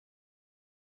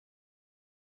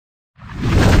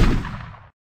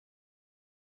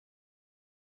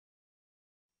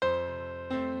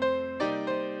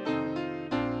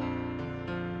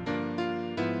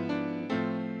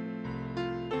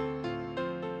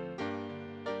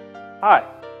Hi,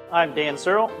 I'm Dan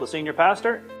Searle, the Senior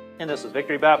Pastor, and this is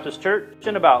Victory Baptist Church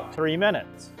in about 3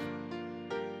 minutes.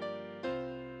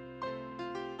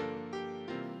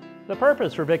 The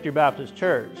purpose for Victory Baptist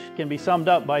Church can be summed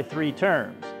up by 3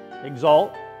 terms: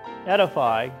 exalt,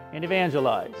 edify, and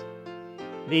evangelize.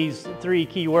 These 3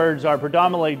 key words are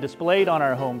predominantly displayed on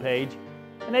our homepage,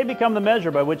 and they become the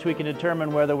measure by which we can determine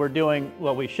whether we're doing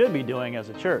what we should be doing as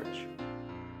a church.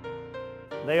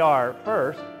 They are,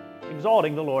 first,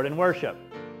 exalting the Lord in worship.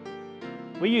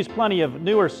 We use plenty of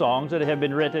newer songs that have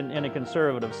been written in a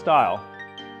conservative style,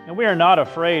 and we are not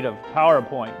afraid of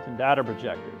PowerPoint and data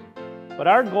projectors. But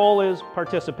our goal is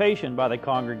participation by the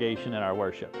congregation in our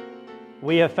worship.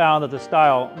 We have found that the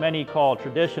style many call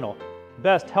traditional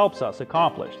best helps us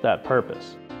accomplish that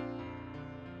purpose.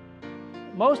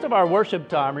 Most of our worship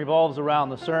time revolves around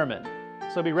the sermon,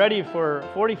 so be ready for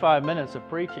 45 minutes of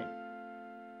preaching.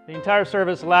 The entire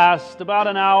service lasts about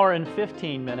an hour and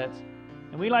 15 minutes,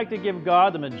 and we like to give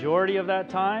God the majority of that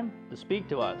time to speak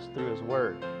to us through His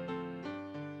Word.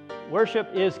 Worship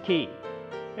is key.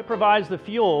 It provides the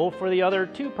fuel for the other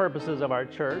 2 purposes of our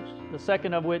church, the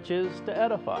second of which is to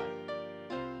edify.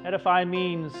 Edify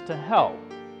means to help,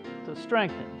 to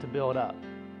strengthen, to build up.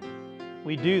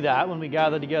 We do that when we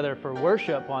gather together for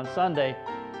worship on Sunday,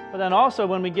 but then also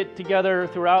when we get together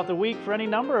throughout the week for any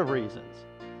number of reasons.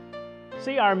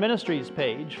 See our ministries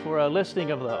page for a listing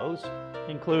of those,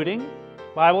 including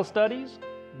Bible studies,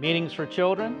 meetings for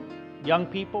children, young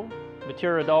people,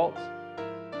 mature adults.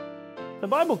 The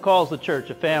Bible calls the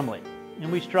church a family,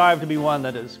 and we strive to be one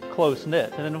that is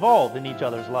close-knit and involved in each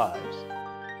other's lives.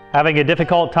 Having a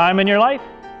difficult time in your life?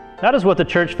 That is what the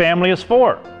church family is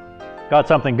for. Got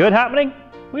something good happening?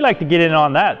 We like to get in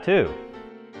on that too.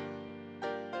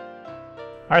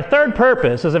 Our third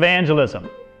purpose is evangelism.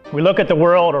 We look at the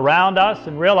world around us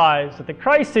and realize that the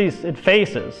crisis it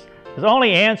faces is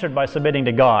only answered by submitting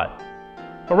to God.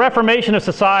 The reformation of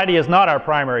society is not our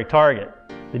primary target.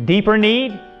 The deeper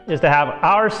need is to have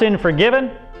our sin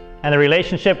forgiven and the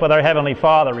relationship with our Heavenly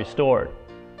Father restored.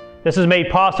 This is made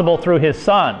possible through His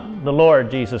Son, the Lord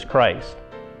Jesus Christ.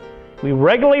 We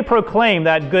regularly proclaim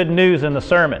that good news in the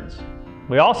sermons.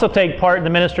 We also take part in the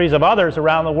ministries of others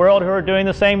around the world who are doing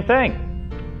the same thing.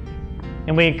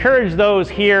 And we encourage those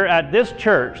here at this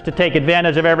church to take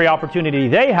advantage of every opportunity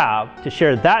they have to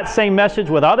share that same message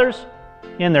with others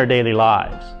in their daily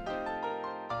lives.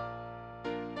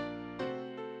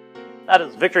 That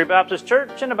is Victory Baptist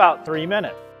Church in about 3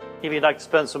 minutes. If you'd like to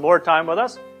spend some more time with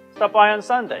us, stop by on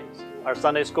Sundays. Our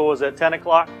Sunday school is at 10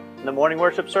 o'clock and the morning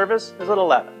worship service is at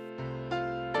 11.